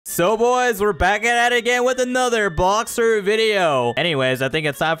So boys, we're back at it again with another Blox Fruit video. Anyways, I think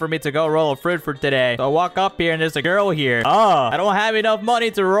it's time for me to go roll a fruit for today. So I walk up here and there's a girl here. I don't have enough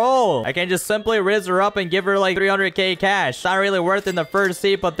money to roll. I can just simply raise her up and give her like 300k cash. It's not really worth in the first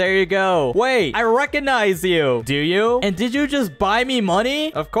seat, but there you go. Wait, I recognize you. Do you? And did you just buy me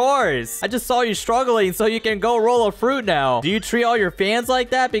money? Of course. I just saw you struggling, so you can go roll a fruit now. Do you treat all your fans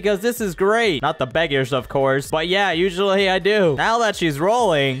like that? Because this is great. Not the beggars, of course. But yeah, usually I do. Now that she's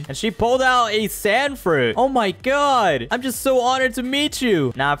rolling, and she pulled out a sand fruit. Oh my god. I'm just so honored to meet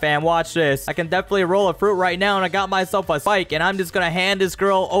you. Nah, fam, watch this. I can definitely roll a fruit right now, and I got myself a spike, and I'm just gonna hand this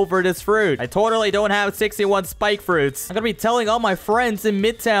girl over this fruit. I totally don't have 61 spike fruits. I'm gonna be telling all my friends in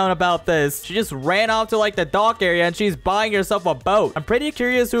Midtown about this. She just ran off to like the dock area, and she's buying herself a boat. I'm pretty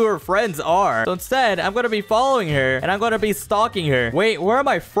curious who her friends are. So instead, I'm gonna be following her, and I'm gonna be stalking her. Wait, where are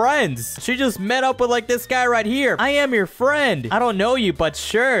my friends? She just met up with like this guy right here. I am your friend. I don't know you, but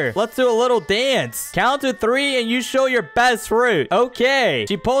sure. Let's do a little dance. Count to 3 and you show your best fruit. Okay.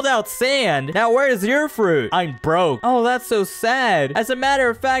 She pulled out sand. Now where's your fruit? I'm broke. Oh, that's so sad. As a matter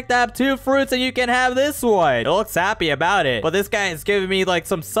of fact, I have 2 fruits and you can have this one. It looks happy about it. But this guy is giving me like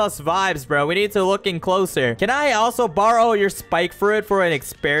some sus vibes, bro. We need to look in closer. Can I also borrow your spike fruit for an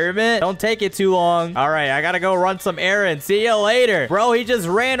experiment? Don't take it too long. All right, I gotta go run some errands. See you later. Bro, he just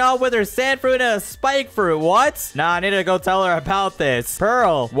ran off with her sand fruit and a spike fruit. What? Nah, I need to go tell her about this.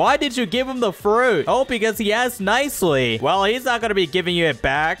 Pearl, why did you give him the fruit? Oh, because he asked nicely. Well, he's not gonna be giving you it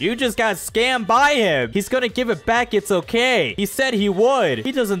back. You just got scammed by him. He's gonna give it back. It's okay. He said he would.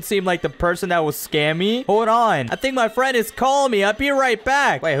 He doesn't seem like the person that was scammy. Hold on. I think my friend is calling me. I'll be right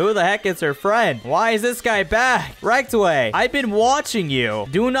back. Wait, who the heck is her friend? Why is this guy back? Rektway, I've been watching you.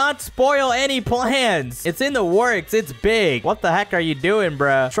 Do not spoil any plans. It's in the works. It's big. What the heck are you doing,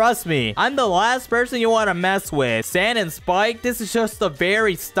 bruh? Trust me, I'm the last person you want to mess with. Sand and Spike, this is just the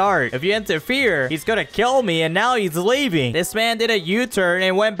very start. If you interfere, he's gonna kill me, and now he's leaving. This man did a U-turn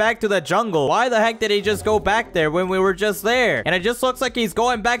and went back to the jungle. Why the heck did he just go back there when we were just there? And it just looks like he's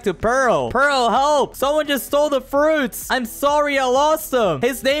going back to Pearl. Pearl, help! Someone just stole the fruits. I'm sorry I lost him.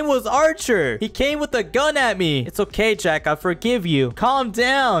 His name was Archer. He came with a gun at me. It's okay, Jack. I forgive you. Calm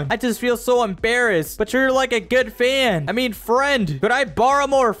down. I just feel so embarrassed. But you're like a good fan. I mean, friend. Could I borrow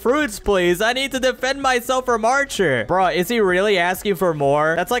more fruits, please? I need to defend myself from Archer. Bro, is he really asking for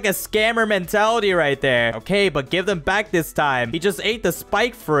more? That's like a scammer mentality right there. Okay, but give them back this time. He just ate the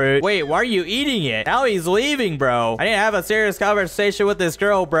spike fruit. Wait, why are you eating it? Now he's leaving, bro. I need to have a serious conversation with this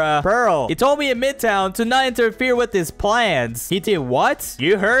girl, bruh. Pearl, he told me in Midtown to not interfere with his plans. He did what?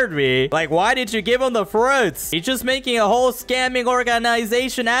 You heard me. Like, why did you give him the fruits? He's just making a whole scamming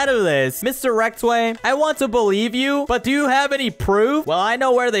organization out of this. Mr. Rektway, I want to believe you, but do you have any proof? Well, I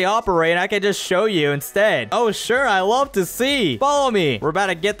know where they operate. I can just show you instead. Oh, sure. I love to see. Follow me. We're about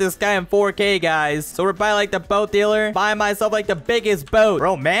to get this guy in 4K, guys. So we're by like the boat dealer. Buying myself like the biggest boat.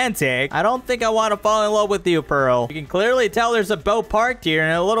 Romantic. I don't think I want to fall in love with you, Pearl. You can clearly tell there's a boat parked here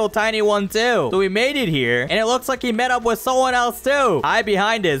and a little tiny one too. So we made it here. And it looks like he met up with someone else too. Hide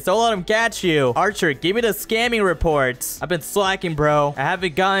behind us. Don't let him catch you. Archer, give me the scamming reports. I've been slacking, bro. I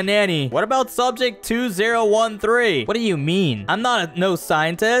haven't gotten any. What about subject 2013? What do you mean? I'm not no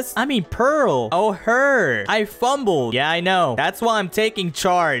scientist. I mean Pearl. Oh, her. I fumbled. Yeah, I know. That's why I'm taking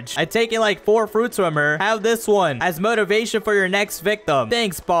charge. I taken like 4 fruits from her. Have this one as motivation for your next victim.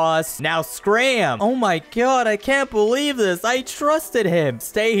 Thanks, boss. Now scram. Oh my god, I can't believe this. I trusted him.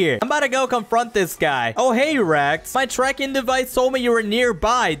 Stay here. I'm about to go confront this guy. Oh, hey, Rex. My tracking device told me you were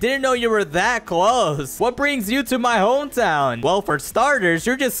nearby. Didn't know you were that close. What brings you to my hometown? Well, for starters,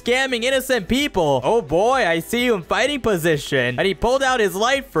 you're just scamming innocent people. Oh boy, I see you in fighting position. And he pulled out his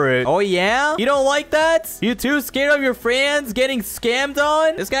light fruit. Oh yeah? You don't like that? You too scared of your friends getting scammed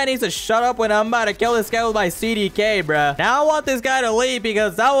on? This guy needs to shut up when I'm about to kill this guy with my CDK, bruh. Now I want this guy to leave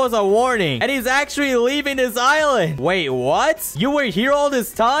because that was a warning. And he's actually leaving this island. Wait, what? You were here all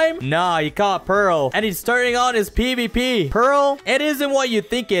this time? Nah, he caught Pearl. And he's turning on his PvP. Pearl, it isn't what you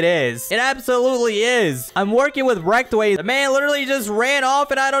think it is. It absolutely is. I'm working with Rektway. The man literally just ran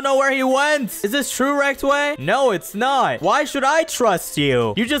off and I don't know where he went. Is this true, Rektway? No, it's not. Why should I trust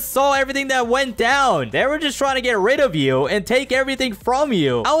you? You just saw everything that went down. They were just trying to get rid of you and take everything from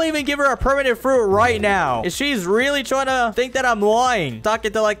you. I'll even give her a permanent fruit right now. If she's really trying to think that I'm lying,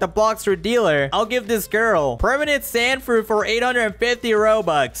 talking to like the Blox Fruit dealer, I'll give this girl permanent sand fruit for 850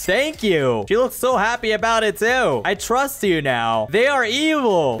 Robux. Thank you. She looks so happy about it too. I trust you now. They are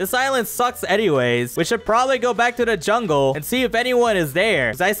evil. This island sucks anyways. We should probably go back to the jungle and see if anyone is there.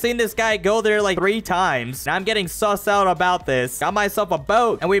 Because I've seen this guy go there like 3 times. Now I'm getting sussed out about this. Got myself a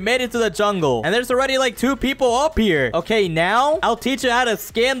boat and we made it to the jungle. And there's already like 2 people up here. Okay, now I'll teach you how to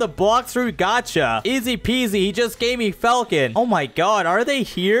scam the blocks through gotcha. Easy peasy. He just gave me Falcon. Oh my god, are they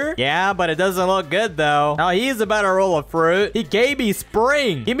here? Yeah, but it doesn't look good though. Now he's about to roll a fruit. He gave me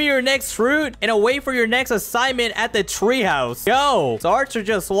Spring. Give me your next fruit and wait for your next assignment at the treehouse. Go. So Archer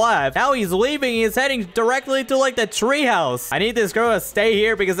just left. Now he's leaving. He's heading directly to like the treehouse. I need this girl to stay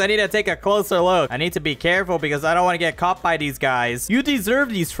here because I need to take a closer look. I need to be careful because I don't want to get caught by these guys. You deserve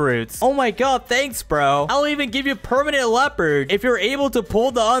these fruits. Oh my god, thanks, bro. I'll even give you permanent leopard if you're able to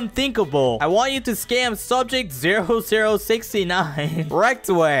pull the unthinkable. I want you to scam subject 0069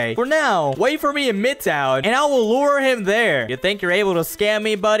 Rektway. For now, wait for me in Midtown and I will lure him there. You think you're able to scam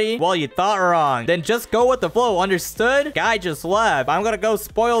me, buddy? Well, you thought wrong. Then just go with the flow, understood? Guy just left. I'm gonna go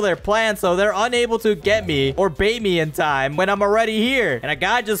spoil their plan so they're unable to get me or bait me in time when I'm already here. And a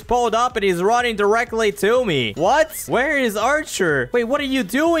guy just pulled up and he's running directly to me. What? Where is Archer? Wait, what are you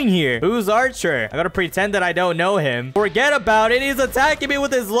doing here? Who's Archer? I'm gonna pretend that I don't know him. Forget about it. He's attacking me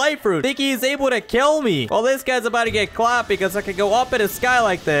with his light fruit. Think he's able to kill me. Well, this guy's about to get clapped because I can go up in the sky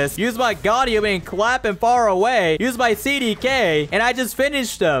like this. Use my Gaudium and clap him far away. Use my CDK and I just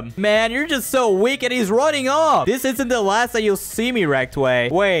finished him. Man, you're just so weak and he's running off. This isn't the last that you'll see me,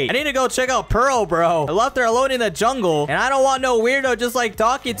 Rektway. Wait, I need to go check out Pearl, bro. I left her alone in the jungle and I don't want no weirdo just like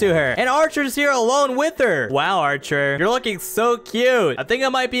talking to her. And Archer's here alone with her. Wow, Archer, you're looking so cute. I think I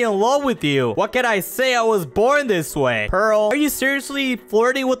might be in love with you. What can I say? I was born this way. Pearl, are you seriously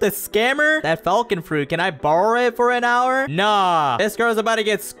flirting with a scammer? That Falcon fruit, can I borrow it for an hour? Nah, this girl's about to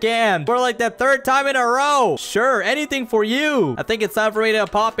get scammed for like the third time in a row. Sure, anything for you. I think it's time for me to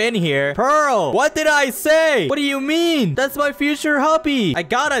pop in here. Pearl, what did I say? What do you mean? That's my future hubby. I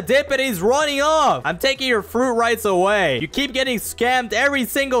got a dip and he's running off. I'm taking your fruit rights away. You keep getting scammed every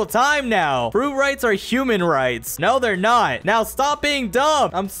single time now. Fruit rights are human rights. No, they're not. Now stop being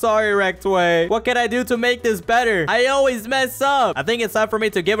dumb. I'm sorry, Rektway. What can I do to make this better? I always mess up. I think it's time for me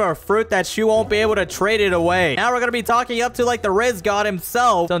to give her a fruit that she won't be able to trade it away. Now we're gonna be talking up to like the Riz God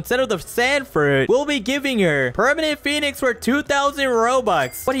himself. So instead of the sand fruit, we'll be giving her permanent Phoenix for 2,000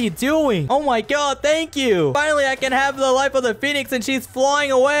 Robux. What are you doing? Oh my god, thank you. Finally, I can have the life of the Phoenix and she's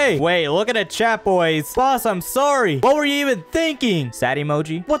flying away. Wait, look at the chat, boys. Boss, I'm sorry. What were you even thinking? Sad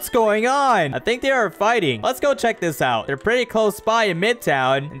emoji. What's going on? I think they are fighting. Let's go check this out. They're pretty close by in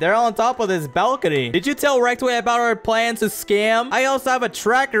Midtown, and they're on top of this balcony. Did you tell Rektway about our plan to scam? I also have a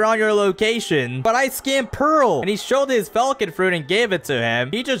tracker on your location, but I scammed Pearl, and he showed his Falcon fruit and gave it to him.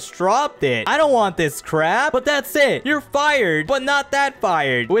 He just dropped it. I don't want this crap, but that's it. You're fired, but not that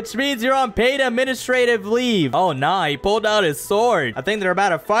fired, which means you're on paid administrative leave. Oh, nah, he pulled out his sword. I think they're about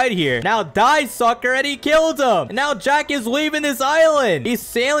to fight here. Now die, sucker, and he killed him. And now Jack is leaving this island. He's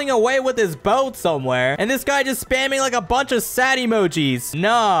sailing away with his boat somewhere, and this guy just spamming like a bunch of sad emojis.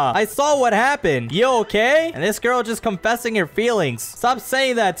 Nah, I saw what happened. You okay? And this girl just confessing her feelings. Stop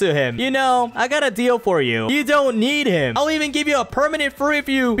saying that to him. You know, I got a deal for you. You don't need him. I'll even give you a permanent fruit if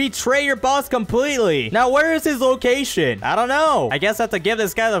you betray your boss completely. Now, where is his location? I don't know. I guess I have to give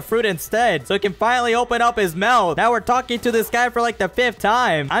this guy the fruit instead so he can finally open up his mouth. Now we're talking to this guy for like the 5th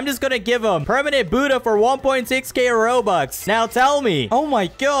time. I'm just gonna give him permanent Buddha for 1.6k Robux. Now tell me. Oh my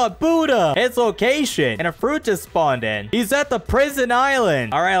god, Buddha. His location. And a fruit just spawned in. He's at the prison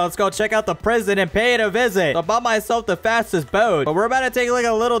island. All right, let's go check out the prison and pay it a visit. So I bought myself the fastest boat, but we're about to take like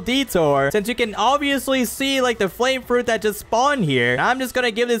a little detour since you can obviously see like the flame fruit that just spawned here. And I'm just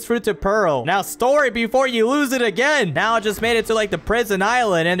gonna give this fruit to Pearl. Now store it before you lose it again. Now I just made it to like the prison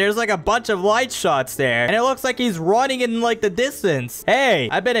island and there's like a bunch of light shots there. And it looks like he's running in like the distance. Hey,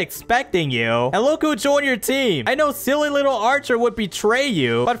 I've been expecting you. And look who joined your team. I know silly little Archer would betray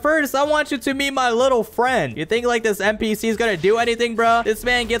you, but first I want you to meet my little friend. You think like this NPC is gonna do anything, bro? This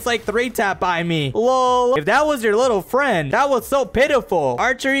man gets like 3 tap by me. Lol. If that was your little friend, that was so pitiful.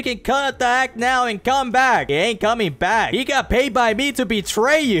 Archer, you can cut the act now and come back. He ain't coming back. He got paid by me to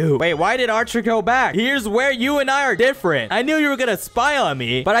betray you. Wait, why did Archer go back? Here's where you and I are different. I knew you were gonna spy on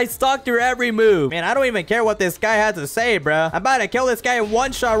me, but I stalked your every move. Man, I don't even care what this guy had to say, bro. I'm about to kill this guy in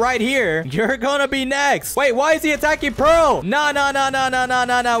one shot right here. You're gonna be next. Wait, why is he attacking Pearl? No.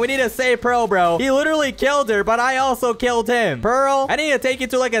 We need to save Pearl, bro. He literally killed her, but I also killed him. Pearl, I need to take you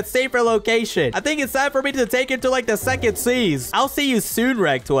to like a safer location. I think it's time for me to take you to like the second seas. I'll see you soon,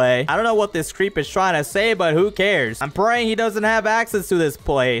 Rektway. I don't know what this creep is trying to say, but who cares? I'm praying he doesn't have access to this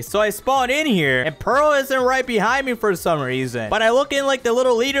place. So I spawn in here, and Pearl isn't right behind me for some reason. But I look in like the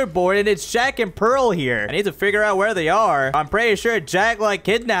little leaderboard, and it's Jack and Pearl here. I need to figure out where they are. I'm pretty sure Jack like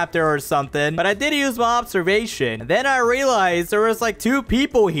kidnapped her or something, but I did use my observation. And then I realized there was like 2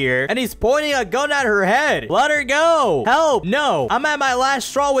 people here, and he's pointing a gun at her head. Let her go. Help. No, I'm at my last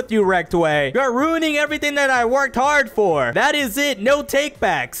straw with you, Rektway. You're ruining everything that I worked hard for. That is it. No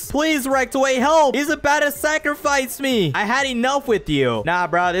takebacks. Please, Rektway, help. He's about to sacrifice me. I had enough with you. Nah,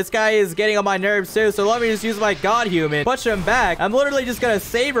 bro. This guy is getting on my nerves too, so let me just use my god human. Push him back. I'm literally just gonna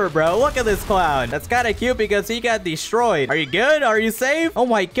save her, bro. Look at this clown. That's kind of cute because he got destroyed. Are you good? Are you safe? Oh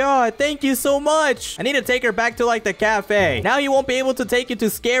my god. Thank you so much. I need to take her back to like the cafe. Now he won't be able to take you to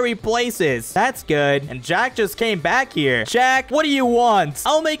scary places. That's good. And Jack just came back here. Jack, what do you want?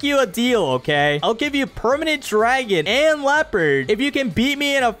 I'll make you a deal, okay? I'll give you permanent dragon and leopard if you can beat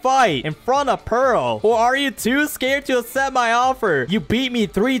me in a fight in front of Pearl. Or are you too scared to accept my offer? You beat me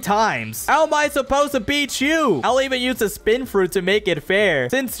 3 times. How am I supposed to beat you? I'll even use a spin fruit to make it fair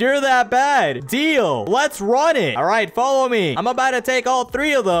since you're that bad. Deal. Let's run it. All right, follow me. I'm about to take all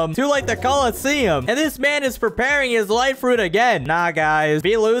 3 of them to like the Coliseum. And this man is preparing his light fruit again. Nah, guys. If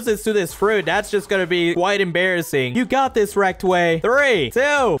he loses to this fruit, that's just gonna be quite embarrassing. You got this, Rektway. 3,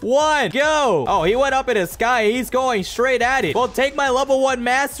 2, 1, go. Oh, he went up in the sky. He's going straight at it. Well, take my level 1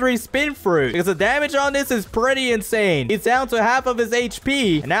 mastery spin fruit because the damage on this is pretty insane. He's down to half of his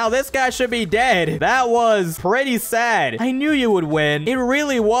HP. And now this guy should be dead. That was pretty sad. I knew you would win. It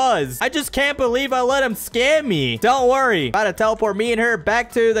really was. I just can't believe I let him scam me. Don't worry. About to teleport me and her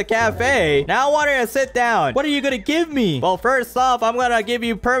back to the cafe. Now I want her to sit down. What are you gonna give me? Well, first off, I'm gonna give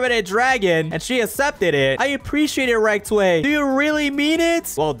you permanent dragon. And she accepted it. I appreciate it, Rektway. Do you really mean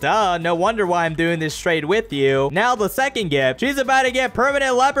it? Well, duh. No wonder why I'm doing this straight with you. Now the second gift. She's about to get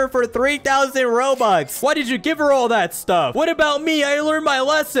permanent leopard for 3,000 Robux. Why did you give her all that stuff? What about me? I learned my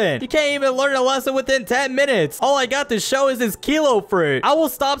lesson. You can't even learn a lesson within 10 minutes. All I got to show is this kilo fruit. I will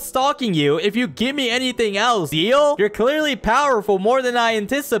stop stalking you if you give me anything else. Deal? You're clearly powerful more than I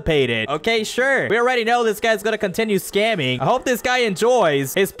anticipated. Okay, sure. We already know this guy's gonna continue scamming. I hope this guy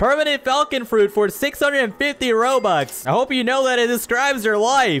enjoys his permanent falcon fruit for 650 Robux. I hope you know that it describes your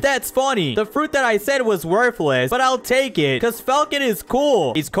life. That's funny. The fruit that I said was worthless, but I'll take it because falcon is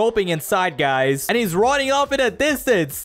cool. He's coping inside, guys, and he's running off in a distance.